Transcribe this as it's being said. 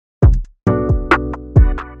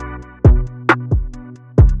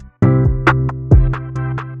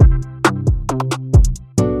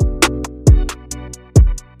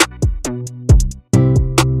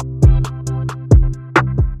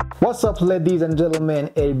What's up, ladies and gentlemen,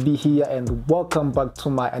 AB here, and welcome back to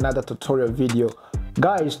my another tutorial video.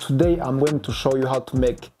 Guys, today I'm going to show you how to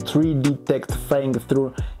make 3D text flying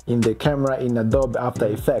through in the camera in Adobe After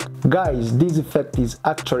Effects. Guys, this effect is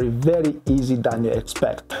actually very easy than you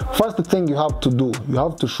expect. First thing you have to do, you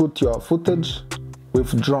have to shoot your footage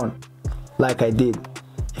with drone like I did.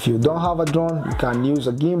 If you don't have a drone, you can use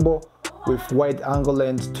a gimbal with wide angle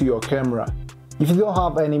lens to your camera. If you don't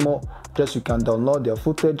have any more, just you can download your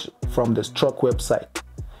footage from the Stroke website.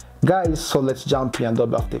 Guys, so let's jump in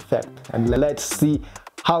Adobe After Effects and let's see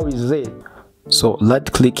how is it. So let's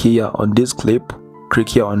click here on this clip, click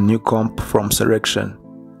here on new comp from selection.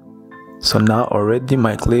 So now already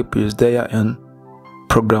my clip is there in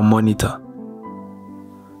program monitor.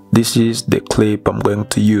 This is the clip I'm going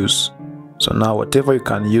to use. So now whatever you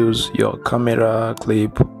can use your camera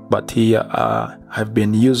clip, but here I've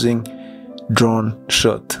been using drone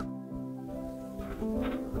shot.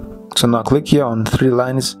 So now click here on three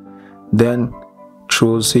lines, then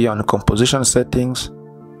choose here on composition settings.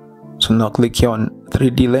 So now click here on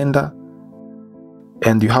 3D render,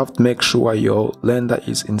 and you have to make sure your render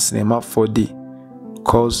is in Cinema 4D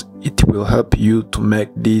because it will help you to make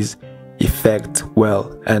this effect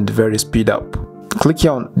well and very speed up. Click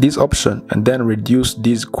here on this option and then reduce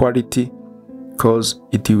this quality because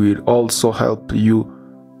it will also help you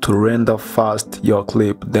to render fast your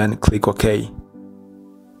clip. Then click OK.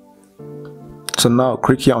 So now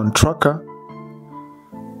click here on tracker.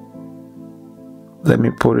 Let me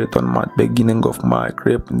put it on my beginning of my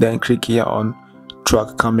clip, then click here on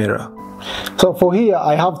track camera. So for here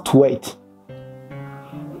I have to wait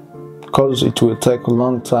because it will take a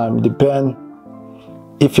long time. Depend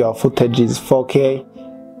if your footage is 4K,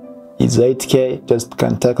 it's 8K, just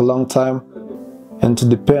can take a long time, and to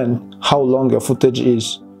depend how long your footage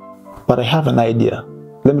is. But I have an idea.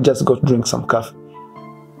 Let me just go drink some coffee.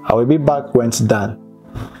 I will be back when it's done.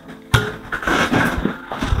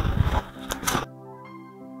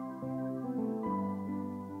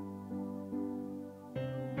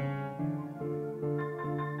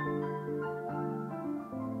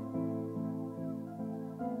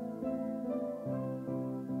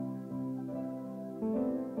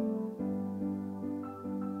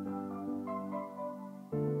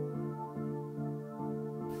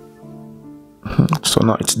 So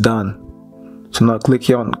now it's done. So now click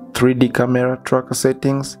here on 3D camera tracker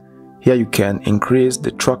settings. Here you can increase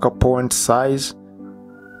the tracker point size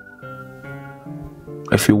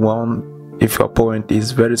if you want. If your point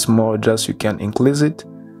is very small, just you can increase it.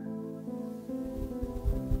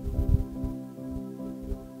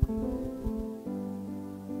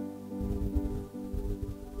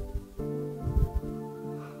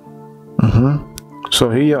 So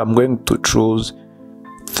here I'm going to choose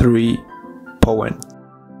 3 points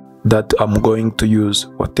that I'm going to use.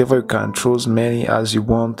 Whatever you can choose many as you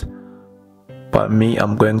want, but me,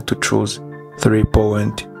 I'm going to choose 3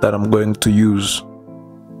 points that I'm going to use.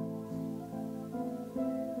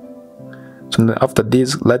 So then after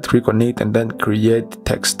this, let's click on it and then create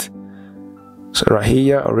text. So right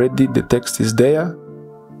here already the text is there.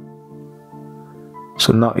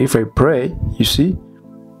 So now if I play, you see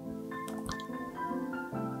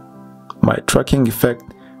my tracking effect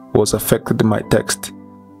was affected my text.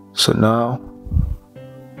 So now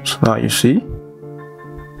you see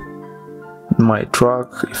my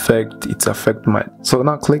track effect, it's affect my. So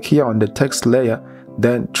now click here on the text layer,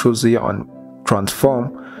 then choose here on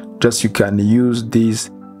transform. Just you can use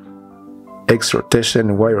this X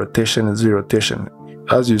rotation, Y rotation, Z rotation.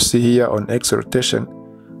 As you see here on X rotation,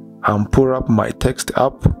 I'm pull up my text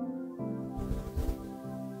up.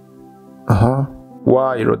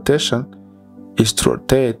 Y rotation is to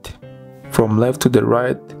rotate from left to the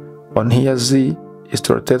right. On here, Z is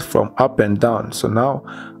to rotate from up and down. So now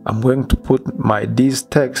I'm going to put this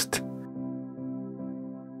text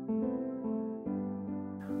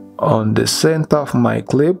on the center of my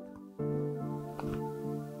clip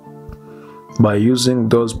by using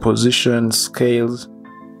those position scales.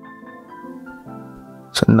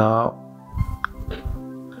 So now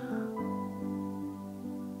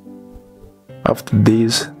after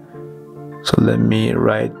this, so let me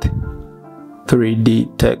write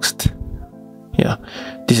 3D text. Yeah,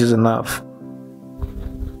 this is enough.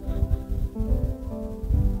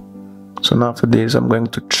 So now after this, I'm going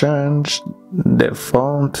to change the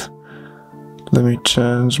font. Let me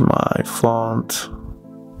change my font.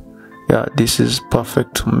 Yeah, this is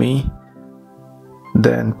perfect to me.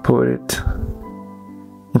 Then put it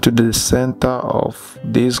into the center of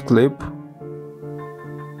this clip.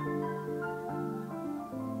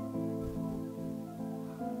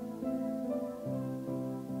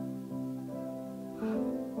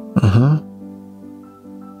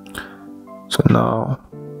 So now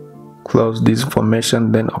close this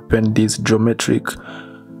information, then open this geometric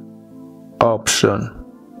option.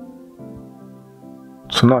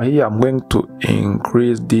 So now here I'm going to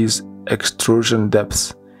increase this extrusion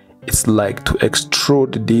depth. It's like to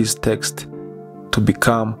extrude this text to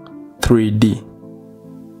become 3D.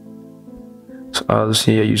 So as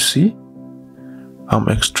here you see, I'm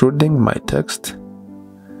extruding my text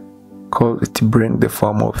because it brings the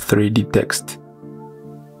form of 3D text.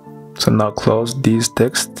 So now close this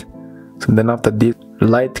text. So then after this,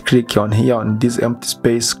 right click on here on this empty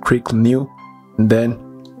space, click new, and then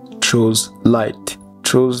choose light.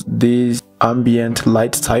 Choose this ambient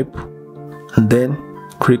light type, and then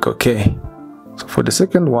click OK. So for the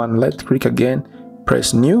second one, right click again,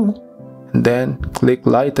 press new, and then click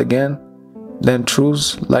light again, then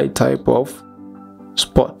choose light type of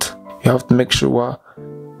spot. You have to make sure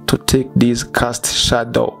to take this cast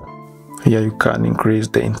shadow. Here you can increase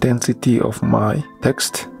the intensity of my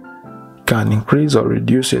text. You can increase or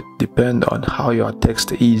reduce it, depend on how your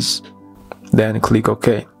text is. Then click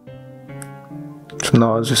OK. So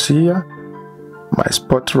now as you see here, my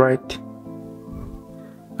spotlight,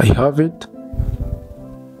 I have it.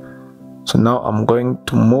 So now I'm going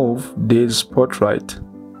to move this spotlight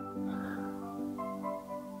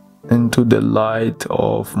into the light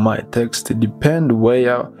of my text. It depends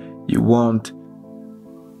where you want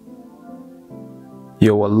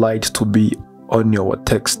your light to be on your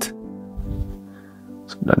text.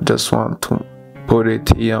 So I just want to put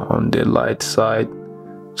it here on the light side,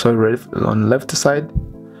 sorry, on left side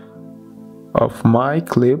of my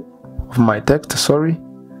clip, of my text, sorry.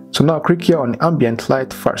 So now click here on ambient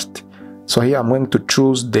light first. So here I'm going to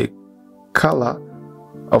choose the color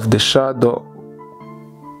of the shadow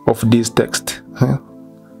of this text.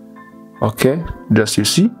 Okay, just you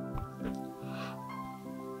see,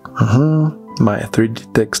 my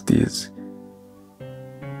 3D text is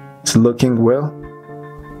looking well.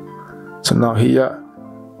 So now here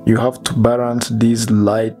you have to balance this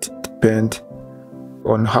light, depend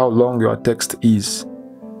on how long your text is.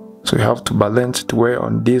 So you have to balance it where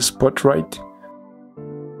on this spotlight,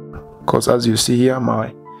 because as you see here,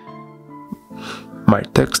 my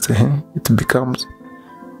text it becomes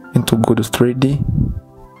into good 3D.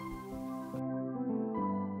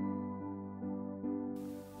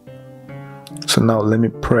 So now let me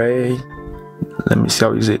pray, let me see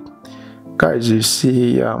how is it. Guys, you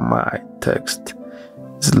see here my text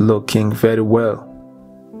is looking very well.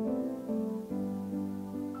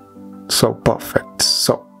 So perfect,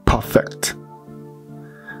 so perfect.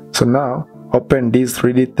 So now open this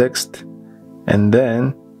 3D text and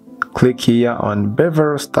then click here on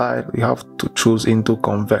bevel style. You have to choose into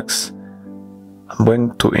convex. I'm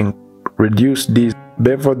going to reduce this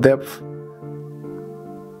bevel depth.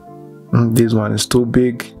 This one is too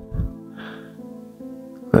big.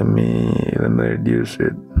 Let me reduce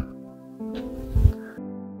it.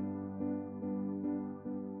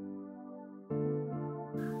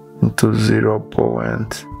 Into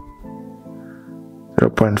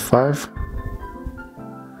 0.5.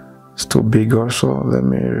 It's too big also. Let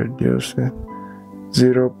me reduce it.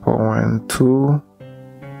 0.2.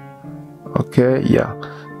 Okay, yeah,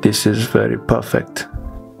 this is very perfect.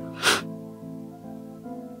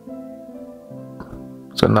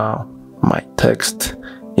 So now my text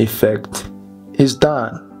effect is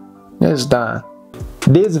done. It's done.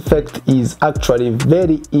 This effect is actually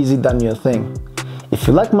very easy than you think. If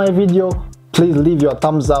you like my video, please leave your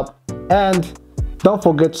thumbs up and don't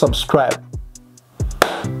forget to subscribe.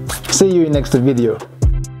 See you in next video.